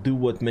do, do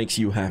what makes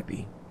you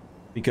happy.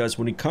 Because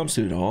when it comes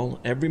to it all,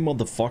 every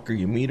motherfucker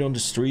you meet on the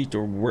street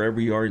or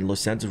wherever you are in Los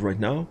Santos right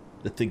now,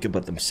 they think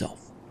about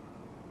themselves.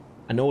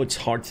 I know it's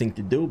a hard thing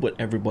to do, but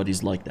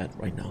everybody's like that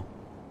right now.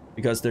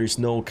 Because there's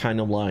no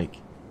kind of like...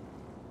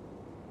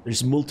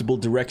 There's multiple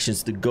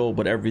directions to go,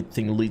 but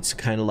everything leads to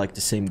kind of like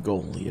the same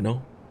goal, you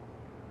know?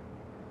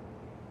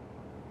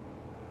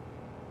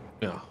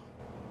 Yeah.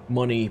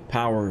 Money,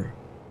 power,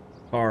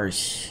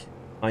 cars,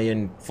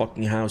 high-end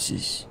fucking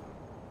houses.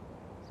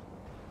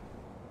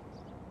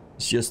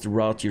 It's just the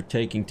route you're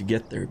taking to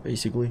get there,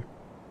 basically.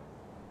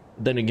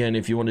 Then again,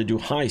 if you want to do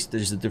heist,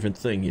 there's a different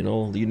thing, you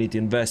know? You need to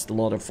invest a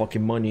lot of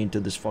fucking money into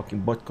this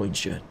fucking Bitcoin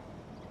shit.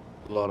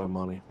 A lot of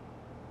money.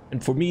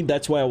 And for me,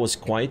 that's why I was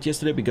quiet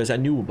yesterday, because I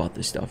knew about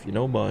this stuff, you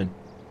know? But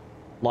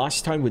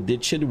last time we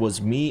did shit, it was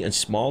me and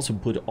Smalls who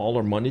put all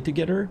our money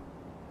together.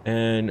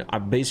 And I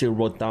basically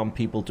wrote down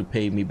people to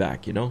pay me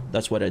back, you know?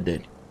 That's what I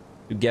did.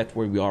 To get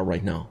where we are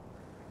right now.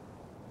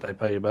 They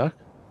pay you back?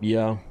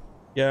 Yeah.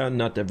 Yeah,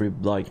 not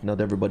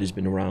everybody's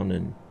been around,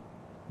 and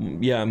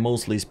yeah,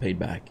 mostly is paid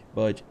back.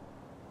 But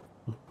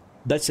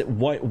that's it.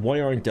 Why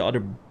aren't the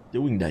other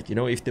doing that? You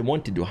know, if they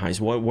want to do heist,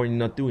 why are you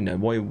not doing that?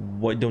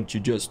 Why don't you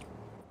just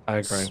I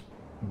agree.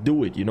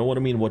 do it? You know what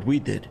I mean? What we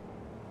did.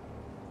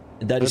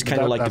 And that is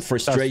kind of like the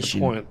frustration. That's the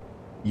point.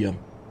 Yeah.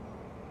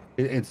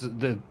 It's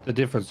the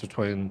difference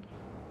between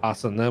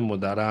us and them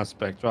with that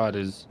aspect, right?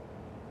 Is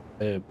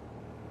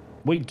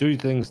we do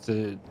things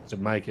to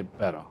make it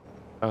better.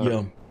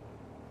 Yeah.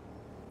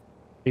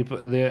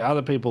 The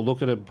other people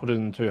look at it, put it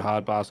into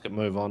hard basket,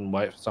 move on,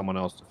 wait for someone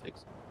else to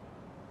fix it.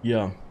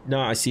 Yeah. No,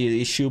 I see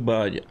the issue,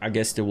 but I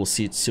guess they will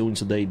see it soon,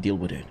 so they deal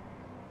with it.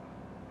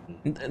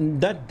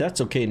 And that's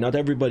okay. Not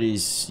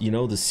everybody's, you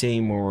know, the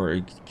same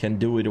or can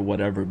do it or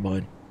whatever,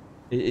 but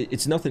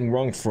it's nothing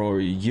wrong for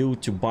you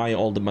to buy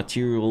all the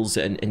materials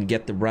and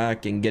get the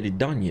rack and get it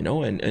done, you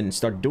know, and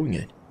start doing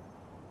it.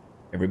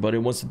 Everybody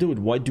wants to do it.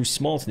 Why do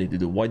smalls need to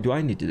do it? Why do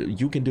I need to do it?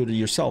 You can do it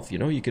yourself, you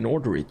know? You can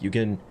order it. You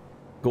can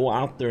go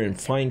out there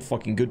and find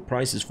fucking good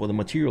prices for the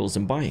materials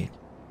and buy it.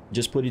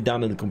 Just put it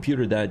down on the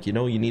computer that, you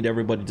know, you need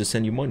everybody to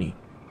send you money.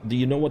 Do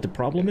you know what the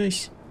problem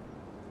is?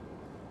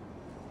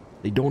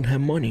 They don't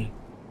have money.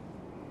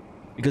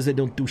 Because they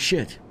don't do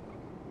shit.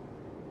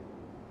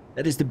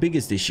 That is the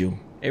biggest issue.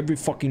 Every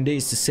fucking day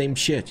is the same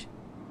shit.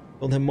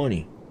 Don't have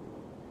money.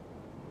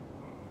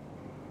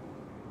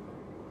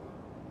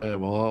 Yeah,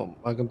 well,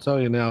 I can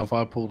tell you now, if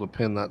I pull the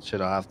pin, that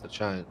shit I have to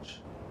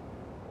change.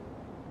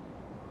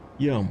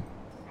 Yeah.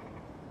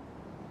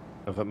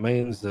 If it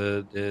means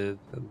that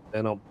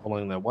they're not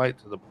pulling their weight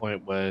to the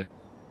point where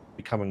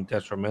becoming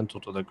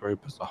detrimental to the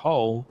group as a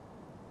whole,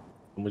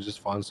 then we just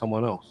find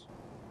someone else.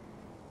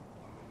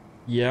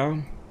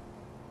 Yeah.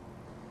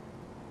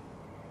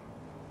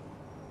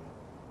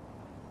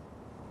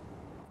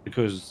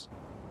 Because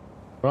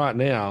right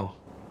now,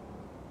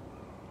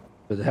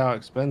 with how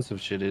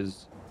expensive shit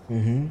is,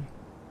 you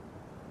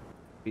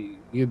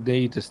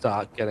need to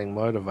start getting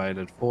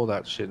motivated for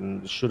that shit,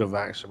 and it should have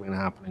actually been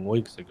happening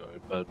weeks ago,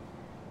 but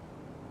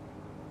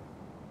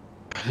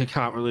you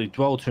can't really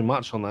dwell too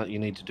much on that. You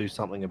need to do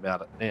something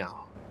about it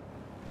now.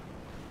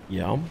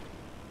 Yeah.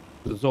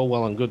 It's all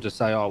well and good to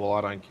say, oh, well,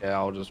 I don't care,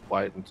 I'll just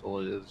wait until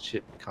the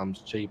shit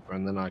becomes cheaper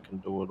and then I can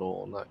do it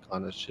all and that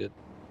kind of shit.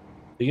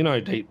 But you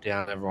know, deep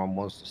down, everyone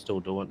wants to still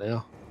do it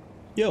now.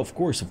 Yeah, of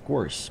course, of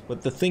course.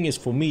 But the thing is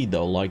for me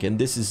though, like, and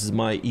this is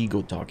my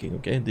ego talking,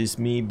 okay? This is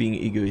me being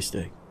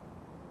egoistic.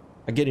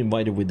 I get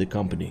invited with the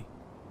company.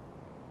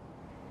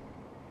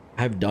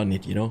 I've done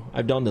it, you know?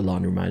 I've done the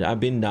laundromat. I've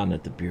been down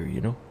at the pier,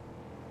 you know?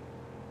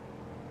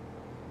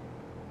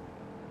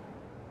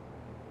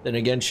 Then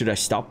again, should I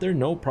stop there?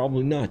 No,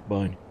 probably not,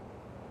 but...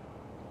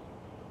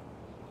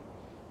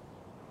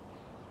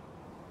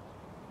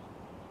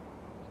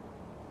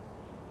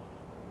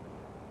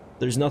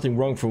 there's nothing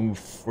wrong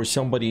for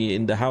somebody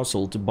in the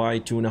household to buy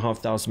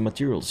 2,500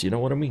 materials, you know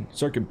what I mean?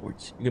 Circuit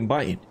boards. You can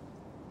buy it.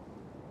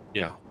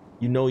 Yeah.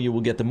 You know you will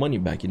get the money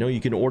back, you know?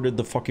 You can order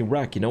the fucking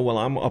rack, you know? While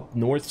I'm up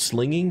north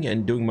slinging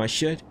and doing my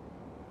shit,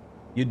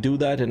 you do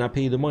that and I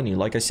pay you the money.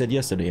 Like I said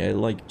yesterday,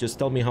 like, just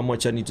tell me how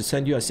much I need to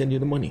send you, I send you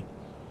the money.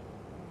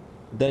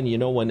 Then, you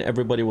know, when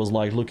everybody was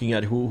like looking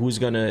at who's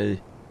gonna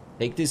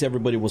take this,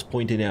 everybody was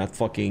pointing at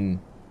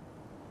fucking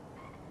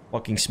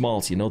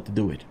Smalls, you know, to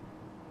do it.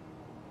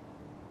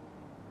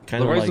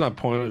 The reason I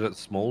pointed at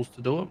Smalls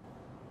to do it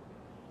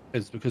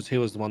is because he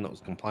was the one that was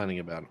complaining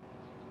about it.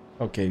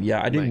 Okay,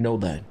 yeah, I didn't know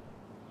that.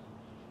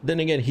 Then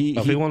again,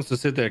 if he wants to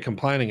sit there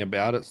complaining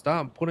about it,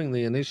 start putting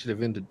the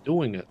initiative into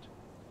doing it.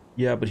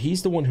 Yeah, but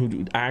he's the one who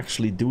would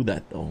actually do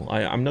that, though.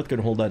 I'm not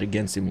gonna hold that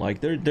against him.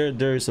 Like,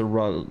 there's a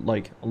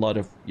lot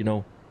of, you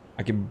know,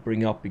 I can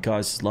bring up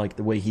because, like,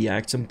 the way he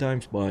acts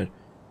sometimes, but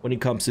when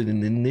it comes to the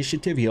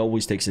initiative, he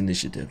always takes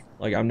initiative.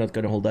 Like, I'm not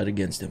gonna hold that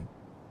against him.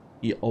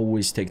 He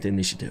always takes the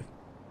initiative.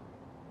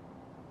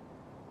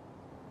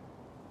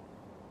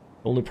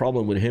 The only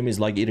problem with him is,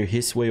 like, either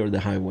his way or the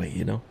highway,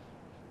 you know?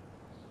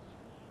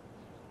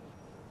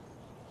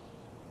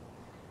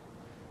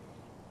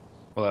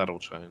 Well, that'll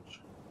change.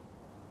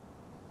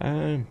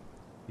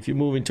 If you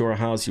move into our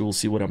house, you will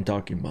see what I'm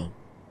talking about.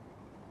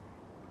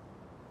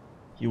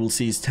 You will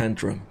see his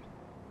tantrum.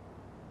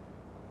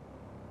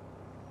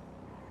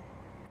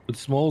 With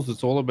Smalls,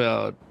 it's all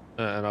about,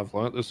 and I've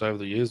learned this over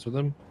the years with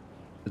him,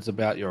 it's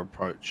about your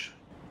approach.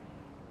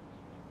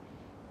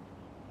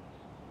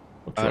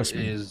 Well, trust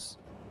me.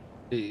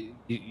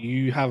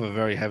 You have a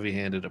very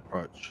heavy-handed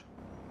approach.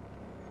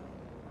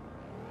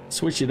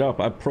 Switch it up.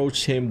 I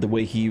approached him the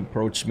way he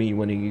approached me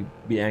when he'd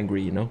be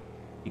angry, you know?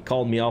 He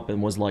called me up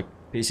and was like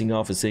pissing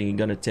off and saying he's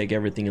gonna take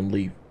everything and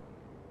leave.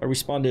 I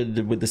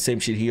responded with the same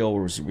shit he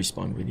always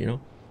responds with, you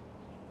know?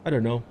 I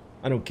don't know.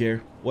 I don't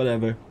care.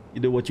 Whatever. You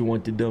do what you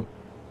want to do.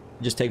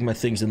 Just take my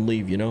things and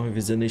leave, you know, if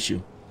it's an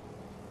issue.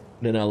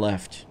 Then I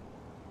left.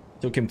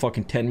 Took him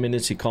fucking 10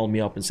 minutes. He called me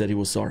up and said he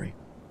was sorry.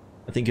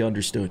 I think he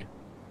understood.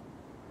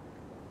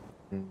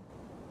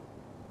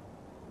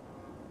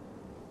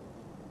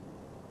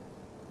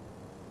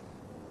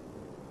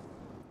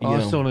 I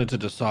still need to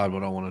decide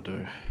what I want to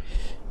do.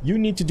 You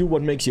need to do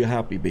what makes you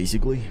happy,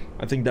 basically.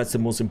 I think that's the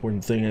most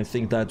important thing. I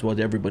think that's what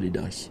everybody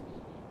does.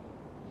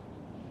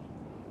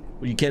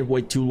 But you can't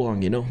wait too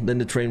long, you know? Then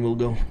the train will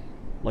go.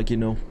 Like, you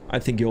know. I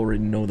think you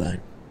already know that.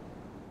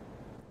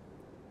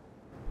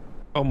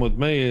 Problem with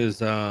me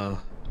is, I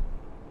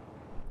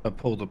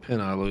pull the pin,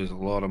 I lose a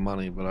lot of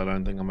money, but I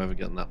don't think I'm ever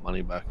getting that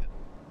money back.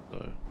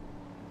 So.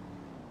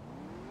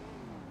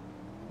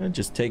 And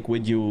just take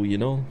with you, you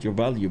know, your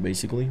value,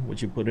 basically,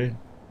 what you put in.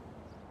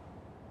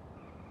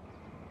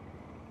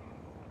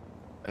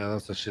 Yeah,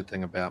 that's the shit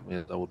thing about me,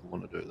 is I wouldn't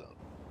want to do that.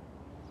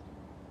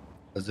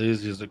 As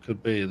easy as it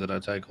could be that I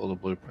take all the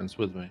blueprints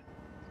with me,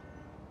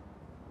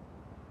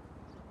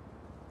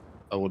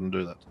 I wouldn't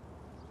do that.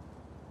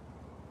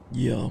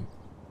 Yeah.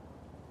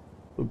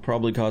 Would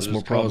probably cause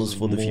more problems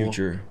for the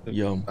future.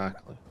 Yeah.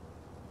 Exactly.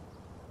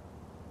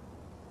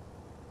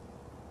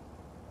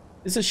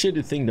 It's a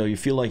shitty thing, though. You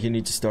feel like you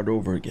need to start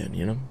over again,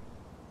 you know?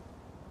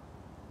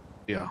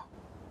 Yeah.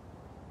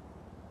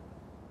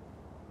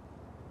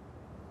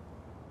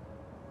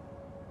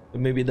 But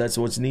maybe that's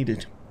what's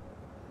needed.